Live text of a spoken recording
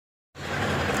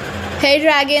Hey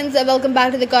dragons, welcome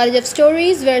back to the College of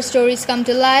Stories where stories come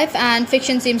to life and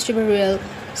fiction seems to be real.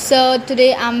 So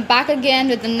today I'm back again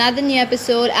with another new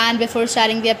episode, and before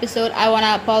starting the episode I want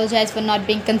to apologize for not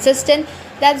being consistent.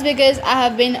 That's because I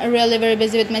have been really very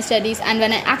busy with my studies, and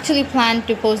when I actually planned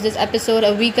to post this episode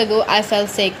a week ago I fell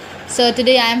sick. So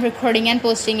today I am recording and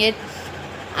posting it.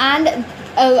 And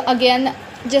again,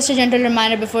 just a gentle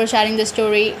reminder before starting the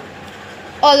story,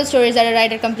 all the stories that I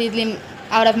write are completely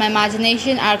out of my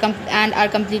imagination and are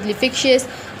completely fictitious.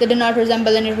 They do not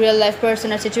resemble any real life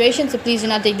person or situation, so please do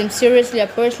not take them seriously or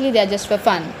personally. They are just for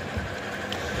fun.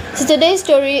 So today's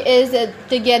story is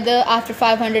Together After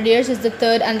 500 Years is the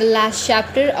third and the last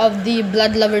chapter of the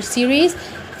Blood Lover series.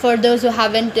 For those who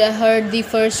haven't heard the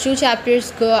first two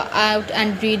chapters, go out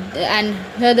and read and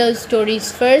hear those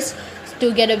stories first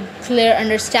to get a clear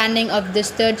understanding of this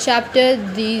third chapter.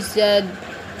 These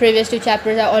previous two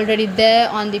chapters are already there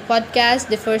on the podcast.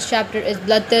 The first chapter is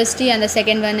Bloodthirsty and the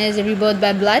second one is Rebirth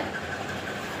by Blood.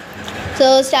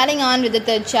 So starting on with the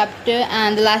third chapter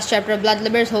and the last chapter of Blood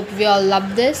Lovers, hope we all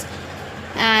love this.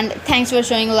 And thanks for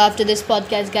showing love to this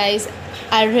podcast, guys.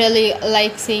 I really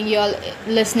like seeing you all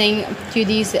listening to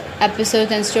these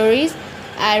episodes and stories.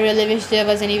 I really wish there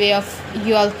was any way of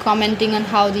you all commenting on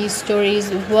how these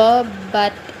stories were,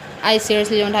 but I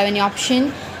seriously don't have any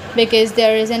option, because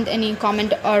there isn't any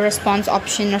comment or response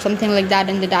option or something like that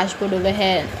in the dashboard over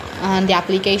here on the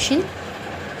application.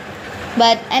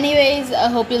 But anyways, I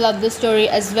hope you love this story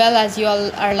as well as you all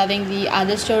are loving the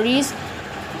other stories.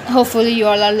 Hopefully you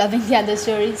all are loving the other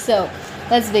stories. So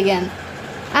let's begin.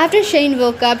 After Shane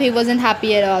woke up, he wasn't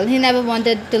happy at all. He never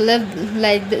wanted to live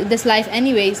like this life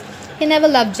anyways. He never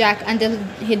loved Jack until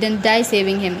he didn't die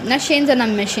saving him. Now Shane's on a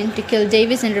mission to kill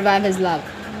Davis and revive his love.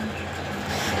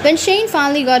 When Shane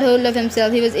finally got hold of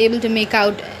himself, he was able to make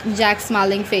out Jack's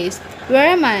smiling face. "Where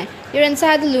am I? You're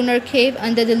inside the lunar cave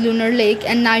under the lunar lake,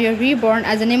 and now you're reborn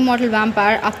as an immortal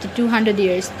vampire after 200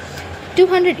 years.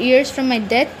 200 years from my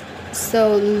death?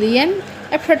 So, Liam?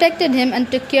 I protected him and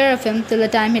took care of him till the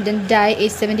time he didn't die, age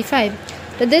 75.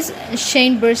 To this,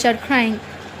 Shane burst out crying.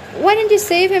 Why didn't you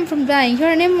save him from dying?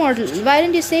 You're an immortal. Why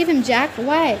didn't you save him, Jack?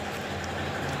 Why?"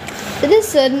 To this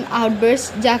sudden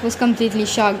outburst, Jack was completely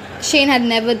shocked. Shane had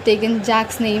never taken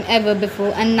Jack's name ever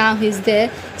before, and now he's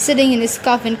there, sitting in his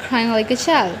coffin, crying like a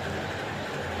child.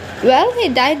 "Well, he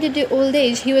died due to old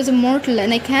age. He was immortal,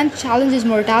 and I can't challenge his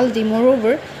mortality.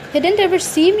 Moreover, he didn't ever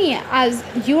see me as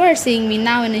you are seeing me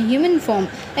now in a human form.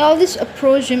 I always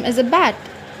approached him as a bat.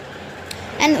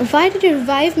 And why did you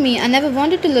revive me? I never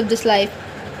wanted to live this life.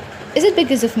 Is it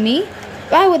because of me?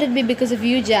 Why would it be because of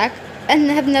you, Jack? And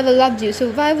I have never loved you, so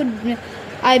why would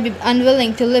I be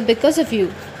unwilling to live because of you?"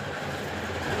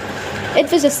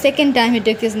 It was the second time he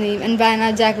took his name, and by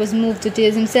now Jack was moved to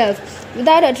tears himself.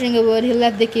 Without uttering a word, he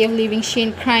left the cave, leaving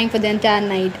Shane crying for the entire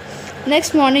night.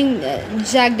 Next morning,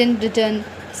 Jack didn't return.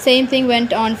 Same thing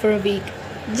went on for a week.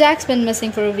 Jack's been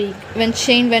missing for a week. When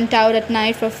Shane went out at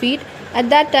night for feed,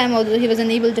 at that time although he was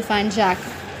unable to find Jack.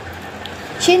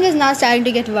 Shane was now starting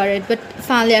to get worried, but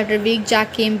finally after a week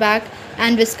Jack came back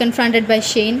and was confronted by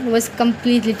Shane, who was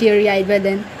completely teary-eyed by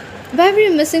then. "Why were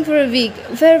you missing for a week?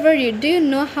 Where were you? Do you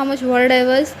know how much worried I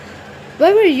was?" "Why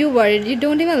were you worried? You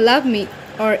don't even love me.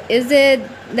 Or is it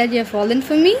that you have fallen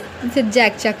for me?" said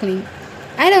Jack, chuckling.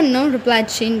 "I don't know,"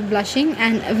 replied Shane, blushing,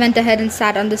 and went ahead and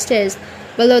sat on the stairs.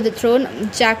 Below the throne,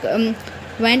 Jack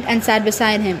went and sat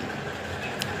beside him.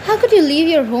 "How could you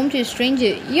leave your home to a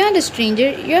stranger? You aren't a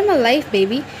stranger. You're my life,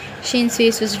 baby." Shane's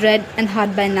face was red and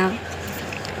hot by now.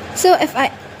 "So if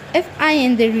I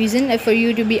am the reason for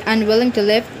you to be unwilling to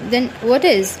live, then what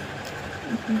is?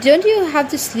 Don't you have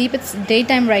to sleep? It's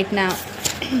daytime right now."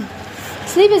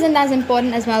 "Sleep isn't as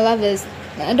important as my love is.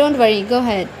 Don't worry, go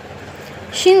ahead."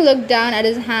 Shane looked down at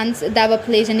his hands that were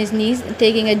placed on his knees.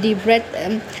 Taking a deep breath,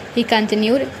 he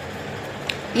continued.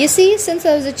 "You see, since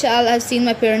I was a child, I've seen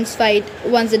my parents fight.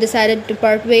 Once they decided to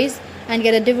part ways and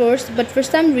get a divorce, but for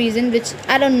some reason, which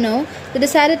I don't know, they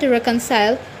decided to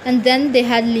reconcile, and then they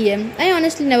had Liam. I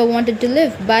honestly never wanted to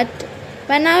live, but..."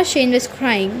 By now Shane was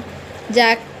crying.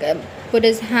 Jack put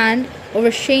his hand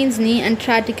over Shane's knee and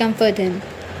tried to comfort him.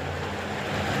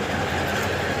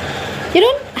 "You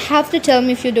don't have to tell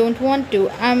me if you don't want to.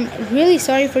 I'm really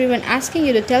sorry for even asking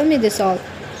you to tell me this all.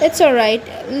 It's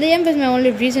alright. Liam was my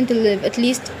only reason to live. At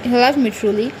least he loved me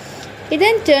truly." He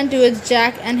then turned towards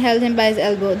Jack and held him by his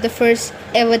elbow, the first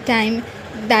ever time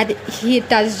that he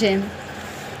touched him.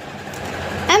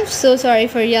 "I'm so sorry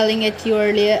for yelling at you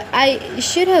earlier. I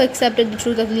should have accepted the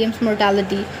truth of Liam's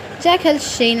mortality." Jack held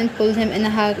Shane and pulled him in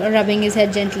a hug, rubbing his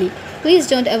head gently. "Please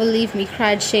don't ever leave me,"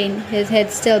 cried Shane, his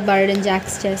head still buried in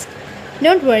Jack's chest.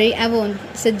 Don't worry, I won't,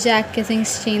 said Jack, kissing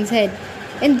Shane's head.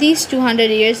 In these 200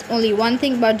 years, only one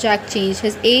thing about Jack changed.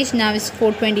 His age now is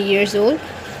 420 years old.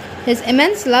 His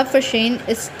immense love for Shane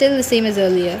is still the same as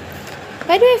earlier.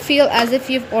 Why do I feel as if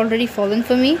you've already fallen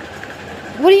for me?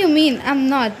 What do you mean? I'm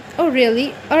not. Oh,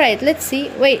 really? Alright, let's see.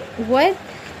 Wait, what?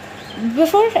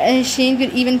 Before Shane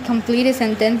could even complete a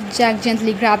sentence, Jack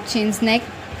gently grabbed Shane's neck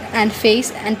and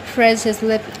face and pressed his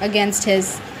lip against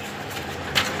his,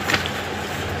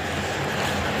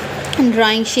 and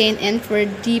drawing Shane in for a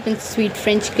deep and sweet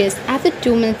French kiss. After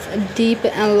 2 minutes, a deep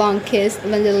and long kiss,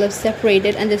 when the lips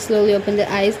separated and they slowly opened their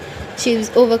eyes, Shane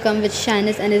was overcome with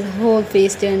shyness and his whole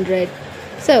face turned red.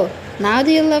 So, now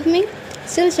do you love me?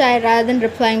 Still shy, rather than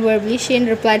replying verbally, Shane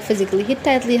replied physically. He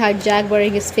tightly hugged Jack,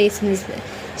 burying his face in his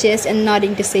chest and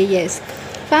nodding to say yes.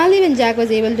 Finally, when Jack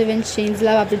was able to win Shane's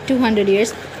love after 200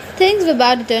 years, things were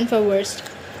about to turn for worst.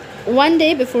 One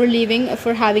day before leaving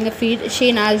for having a feed,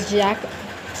 Shane asked Jack,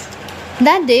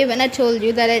 "That day when I told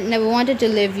you that I never wanted to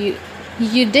leave you,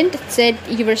 you didn't said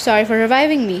you were sorry for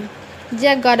reviving me."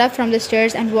 Jack got up from the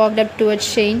stairs and walked up towards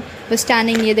Shane, who was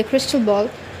standing near the crystal ball.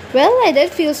 "Well, I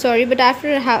did feel sorry, but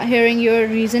after hearing your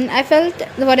reason, I felt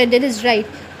what I did is right.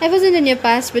 I wasn't in your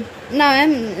past, but now I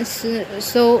am,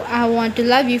 so I want to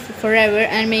love you forever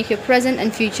and make your present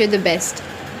and future the best,"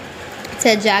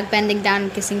 said Jack, bending down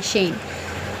and kissing Shane.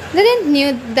 They didn't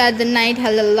knew that the night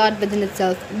held a lot within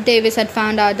itself. Davis had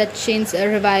found out that Shane's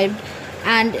revived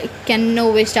and can no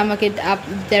way stomach it up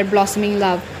their blossoming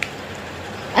love.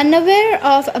 Unaware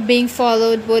of being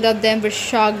followed, both of them were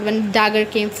shocked when Dagger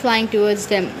came flying towards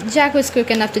them. Jack was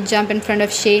quick enough to jump in front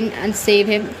of Shane and save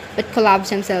him, but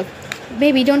collapsed himself.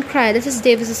 "Baby, don't cry. This is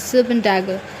Davis's serpent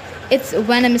dagger. Its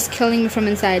venom is killing me from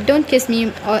inside. Don't kiss me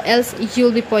or else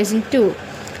you'll be poisoned too.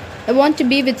 I want to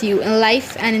be with you in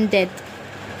life and in death."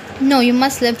 "No, you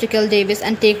must live to kill Davis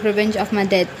and take revenge of my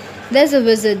death. There's a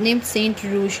wizard named Saint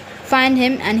Rouge. Find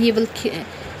him and he will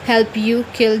help you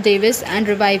kill Davis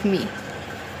and revive me."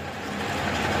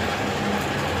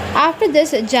 After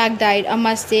this, Jack died, or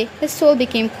must say, his soul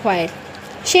became quiet.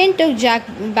 Shane took Jack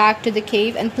back to the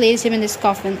cave and placed him in his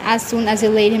coffin. As soon as he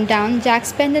laid him down,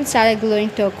 Jack's pendant started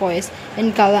glowing turquoise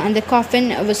in color, and the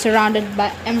coffin was surrounded by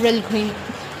emerald green,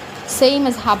 same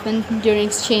as happened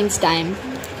during Shane's time.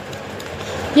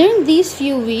 During these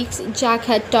few weeks, Jack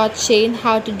had taught Shane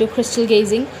how to do crystal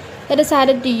gazing. He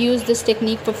decided to use this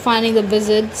technique for finding the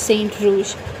wizard Saint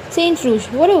Rouge. Saint Rouge,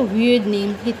 what a weird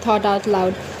name, he thought out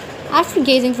loud. After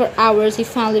gazing for hours, he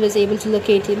finally was able to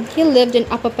locate him. He lived in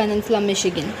Upper Peninsula,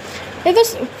 Michigan. It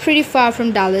was pretty far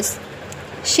from Dallas.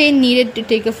 Shane needed to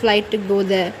take a flight to go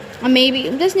there. Or maybe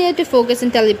just needed to focus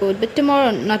and teleport, but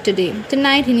tomorrow, not today.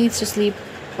 Tonight, he needs to sleep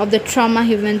of the trauma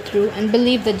he went through and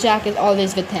believe that Jack is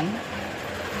always with him.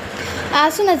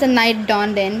 As soon as the night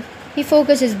dawned in, he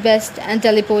focused his best and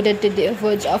teleported to the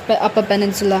woods of the Upper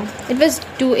Peninsula. It was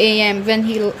 2 a.m. when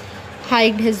he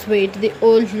hiked his way to the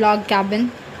old log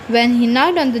cabin. When he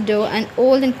knocked on the door, an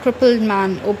old and crippled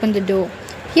man opened the door.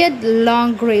 He had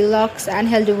long grey locks and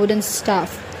held a wooden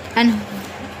staff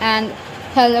and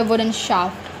held a wooden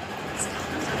shaft.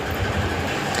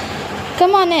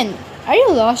 "Come on in. Are you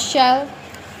lost, child?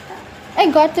 I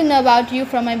got to know about you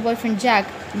from my boyfriend Jack.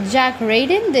 Jack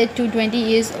Raiden, the 220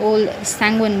 years old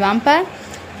sanguine vampire.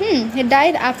 He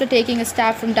died after taking a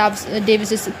stab from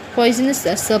Davis's poisonous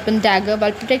serpent dagger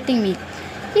while protecting me.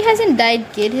 He hasn't died,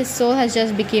 kid. His soul has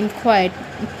just become quiet.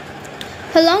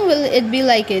 How long will it be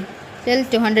like it? Till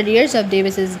 200 years of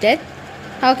Davis's death.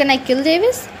 How can I kill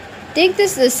Davis? Take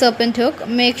this serpent hook.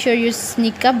 Make sure you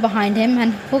sneak up behind him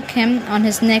and hook him on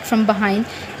his neck from behind,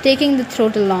 taking the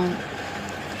throat along,"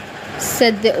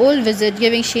 said the old wizard,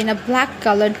 giving Shane a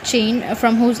black-colored chain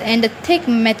from whose end a thick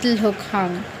metal hook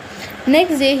hung.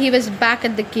 Next day, he was back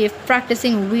at the cave,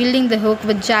 practicing wielding the hook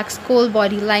with Jack's cold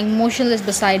body lying motionless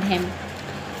beside him.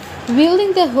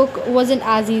 Wielding the hook wasn't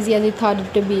as easy as he thought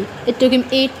it to be. It took him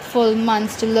 8 full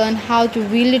months to learn how to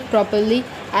wield it properly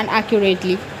and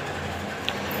accurately.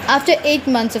 After 8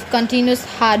 months of continuous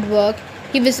hard work,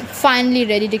 he was finally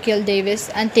ready to kill Davis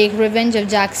and take revenge of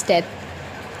Jack's death.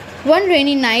 One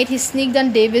rainy night, he sneaked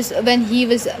on Davis when he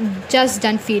was just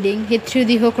done feeding. He threw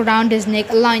the hook around his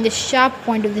neck, allowing the sharp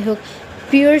point of the hook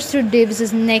pierce through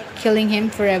Davis's neck, killing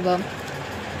him forever.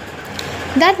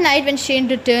 That night, when Shane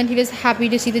returned, he was happy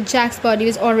to see that Jack's body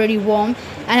was already warm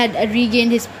and had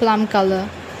regained his plum color.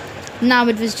 Now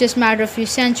it was just a matter of a few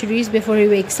centuries before he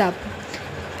wakes up.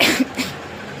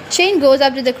 Shane goes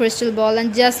up to the crystal ball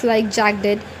and, just like Jack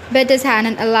did, bit his hand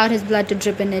and allowed his blood to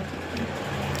drip in it.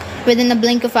 Within a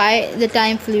blink of eye, the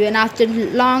time flew, and after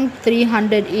long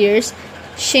 300 years,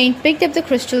 Shane picked up the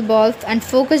crystal ball and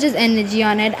focused his energy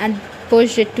on it and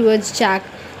pushed it towards Jack.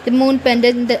 The moon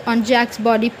pendant on Jack's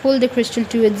body pulled the crystal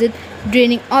towards it,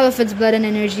 draining all of its blood and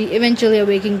energy, eventually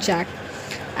awaking Jack.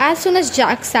 As soon as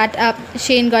Jack sat up,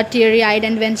 Shane got teary-eyed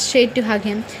and went straight to hug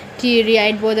him.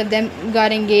 Teary-eyed, both of them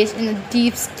got engaged in a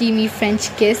deep, steamy French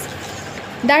kiss.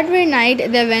 That very night,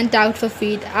 they went out for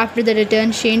feet. After the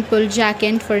return, Shane pulled Jack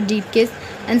in for a deep kiss,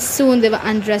 and soon they were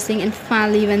undressing, and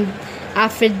finally, when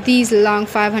after these long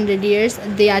 500 years,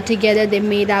 they are together, they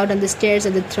made out on the stairs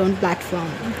of the throne platform.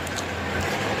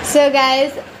 So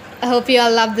guys, I hope you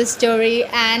all love this story,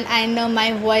 and I know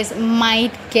my voice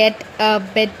might get a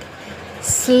bit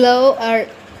slow or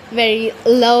very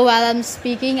low while I'm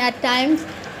speaking at times,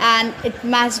 and it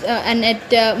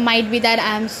might be that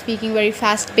I'm speaking very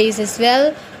fast paced as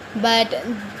well, but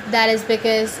that is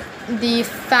because the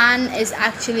fan is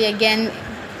actually again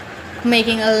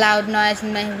making a loud noise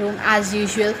in my room as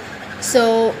usual.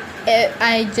 So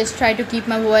I just try to keep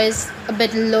my voice a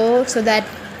bit low so that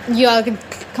you all can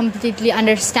completely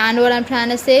understand what I'm trying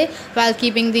to say while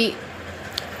keeping the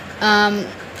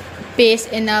pace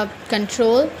in a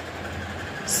control.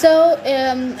 So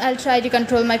I'll try to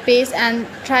control my pace and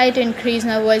try to increase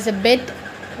my voice a bit,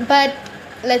 but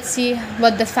let's see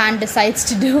what the fan decides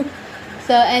to do.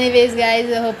 So anyways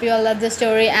guys, I hope you all love the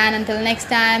story, and until next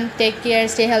time, take care,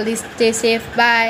 stay healthy, stay safe, bye.